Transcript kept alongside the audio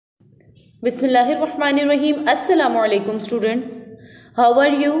Bismillahirrahmanirrahim. Assalamu alaikum students. How are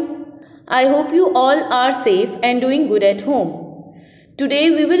you? I hope you all are safe and doing good at home. Today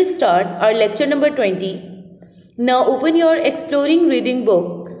we will start our lecture number 20. Now open your exploring reading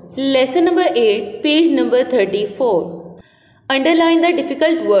book. Lesson number 8, page number 34. Underline the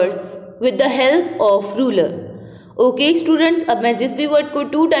difficult words with the help of ruler. Okay students, अब मैं जिस भी word को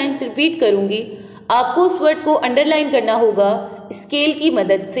 2 times repeat करूँगी आपको उस word को underline करना होगा स्केल की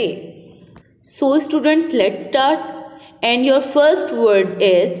मदद से. So students, let's start. And your first word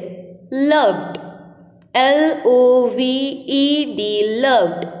is loved. L-O-V-E-D,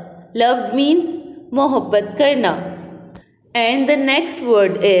 loved. Loved means मोहब्बत करना. And the next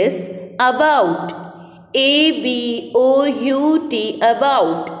word is about. A-B-O-U-T,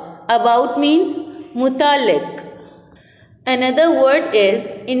 about. About means मुतालिक. Another word is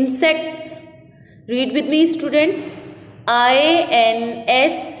insects. Read with me students. I-N-S-E-C-T-S,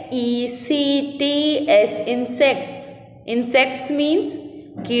 insects. Insects means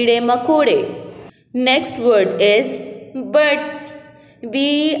कीड़े मकोड़े. Next word is birds.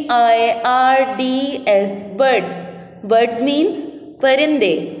 B-I-R-D-S, birds. Birds means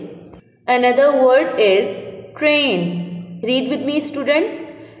परिंदे. Another word is trains. Read with me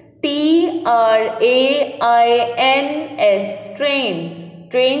students. T-R-A-I-N-S, trains.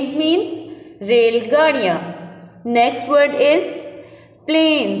 Trains means रेलगाड़ियाँ. Next word is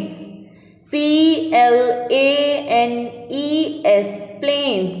planes. P-L-A-N-E-S,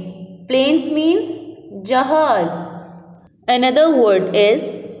 planes. Planes means जहाज. Another word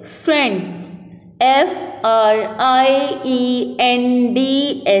is friends. F-R-I-E-N-D-S,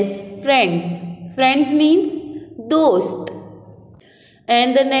 friends. Friends means दोस्त.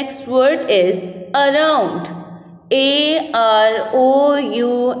 And the next word is around. A-R-O-U-N-D,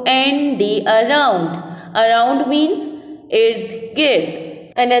 around. Around means ird gird.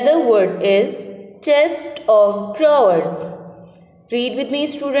 Another word is chest of drawers. Read with me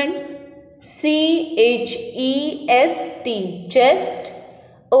students. C-H-E-S-T, chest.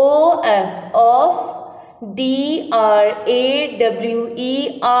 O-F, of. D-R-A-W-E-R-S,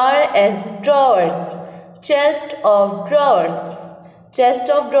 drawers. Chest of drawers. Chest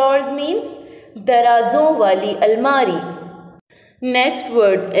of drawers means दराजों वाली अलमारी. Next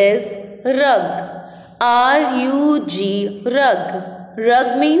word is rug. R-U-G, rug. Rug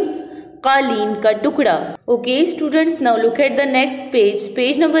means कालीन का टुकड़ा. Okay students, now look at the next page,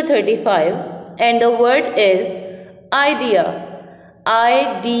 page number 35, and the word is idea.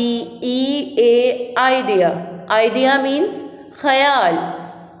 I-D-E-A, idea. Idea means ख्याल.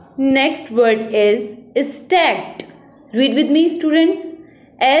 Next word is stacked. Read with me students.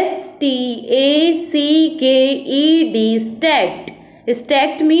 S-T-A-C-K-E-D, stacked.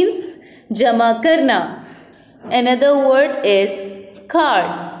 Stacked means जमा करना. Another word is card.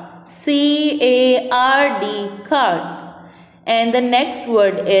 C-A-R-D, card. And the next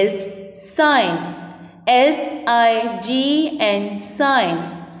word is sign. S-I-G-N, sign.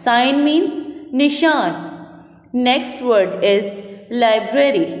 Sign means निशान. Next word is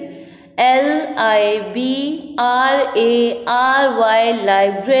library. L-I-B-R-A-R-Y,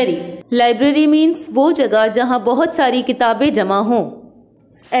 library. Library means वो जगह जहाँ बहुत सारी किताबें जमा हों.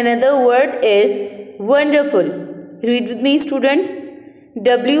 Another word is wonderful. Read with me students.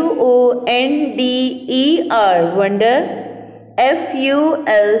 W-O-N-D-E-R, wonder.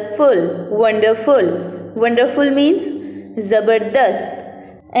 F-U-L, full, wonderful. Wonderful means zabardast.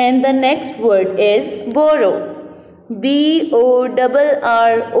 And the next word is borrow. B-O-R-R-O-W,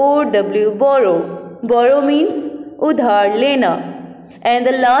 borrow. Borrow means udhar lena. And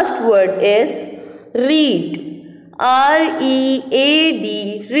the last word is read. R-E-A-D,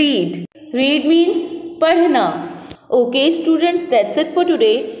 read. Read means padhna. Okay students, that's it for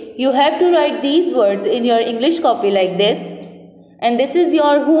today. You have to write these words in your English copy like this. And this is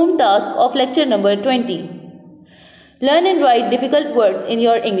your home task of lecture number 20. Learn and write difficult words in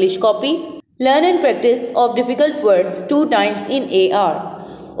your English copy. Learn and practice of difficult words 2 times in AR.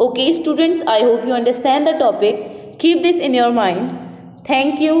 Okay students, I hope you understand the topic. Keep this in your mind.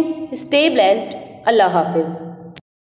 Thank you. Stay blessed. Allah Hafiz.